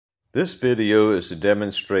This video is to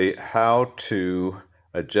demonstrate how to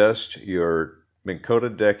adjust your Minn Kota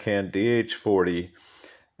Deckhand DH40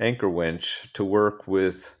 anchor winch to work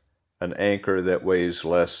with an anchor that weighs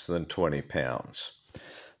less than 20 pounds.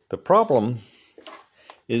 The problem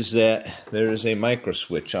is that there is a micro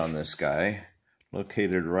switch on this guy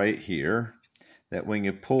located right here that when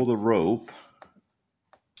you pull the rope,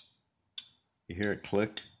 you hear it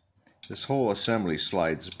click, this whole assembly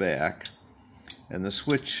slides back and the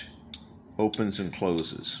switch opens and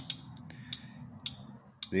closes.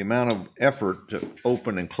 The amount of effort to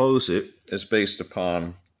open and close it is based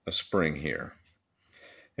upon a spring here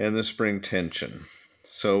and the spring tension.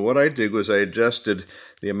 So what I did was I adjusted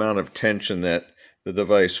the amount of tension that the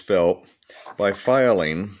device felt by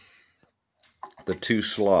filing the two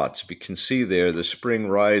slots. If you can see there, the spring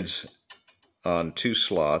rides on two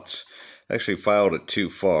slots. I actually filed it too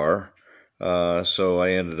far, so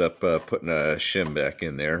I ended up putting a shim back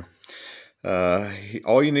in there.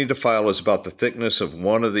 All you need to file is about the thickness of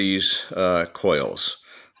one of these coils.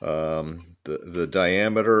 The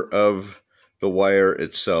diameter of the wire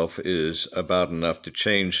itself is about enough to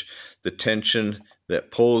change the tension that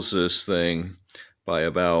pulls this thing by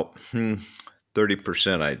about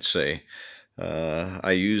 30%, I'd say.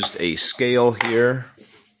 I used a scale here,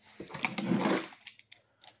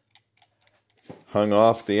 hung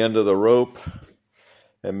off the end of the rope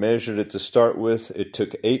and measured it to start with. It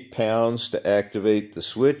took 8 pounds to activate the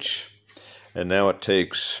switch, and now it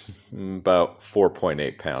takes about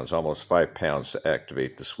 4.8 pounds, almost 5 pounds to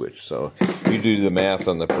activate the switch. So you do the math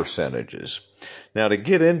on the percentages. Now to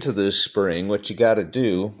get into this spring, what you got to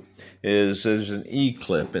do is there's an E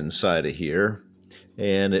clip inside of here,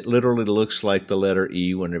 and it literally looks like the letter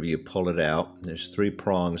E whenever you pull it out. There's 3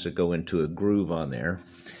 prongs that go into a groove on there,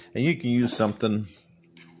 and you can use something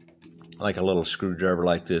like a little screwdriver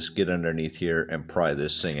like this, get underneath here and pry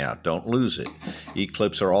this thing out. Don't lose it.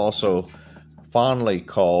 E-clips are also fondly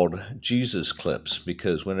called Jesus clips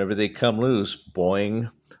because whenever they come loose,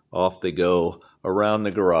 boing, off they go around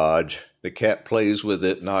the garage. The cat plays with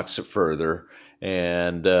it, knocks it further,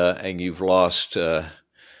 and you've lost your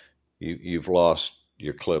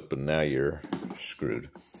clip, and now you're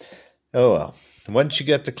screwed. Oh well. Once you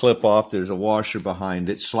get the clip off, there's a washer behind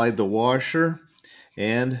it. Slide the washer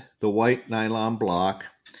and the white nylon block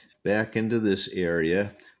back into this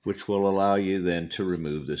area, which will allow you then to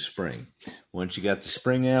remove the spring. Once you got the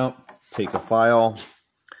spring out, take a file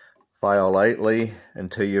lightly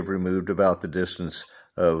until you've removed about the distance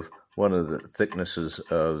of one of the thicknesses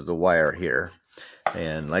of the wire here.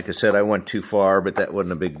 And like I said, I went too far, but that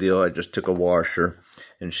wasn't a big deal. I just took a washer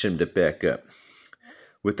and shimmed it back up.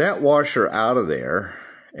 With that washer out of there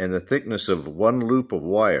and the thickness of one loop of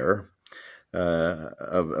wire,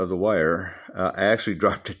 of the wire, I actually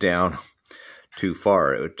dropped it down too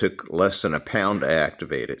far. It took less than a pound to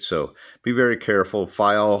activate it. So be very careful,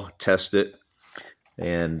 file, test it,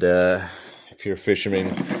 and if you're a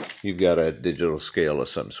fisherman, you've got a digital scale of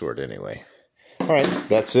some sort anyway. All right,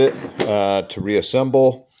 that's it. To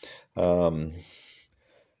reassemble,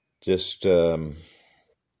 just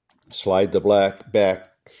slide the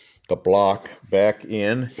block back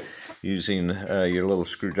in using your little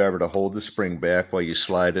screwdriver to hold the spring back while you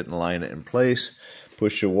slide it and line it in place.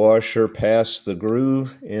 Push your washer past the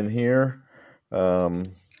groove in here, and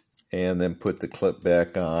then put the clip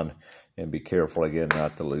back on, and be careful again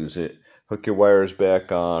not to lose it. Hook your wires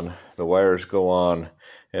back on. The wires go on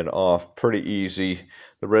and off pretty easy.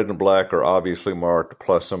 The red and black are obviously marked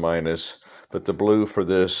plus or minus, but the blue for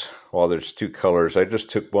this, while there's 2 colors, I just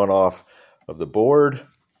took one off of the board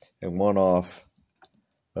and one off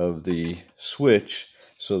of the switch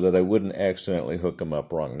so that I wouldn't accidentally hook them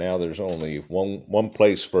up wrong. Now there's only one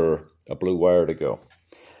place for a blue wire to go.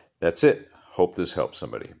 That's it. Hope this helps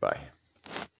somebody. Bye.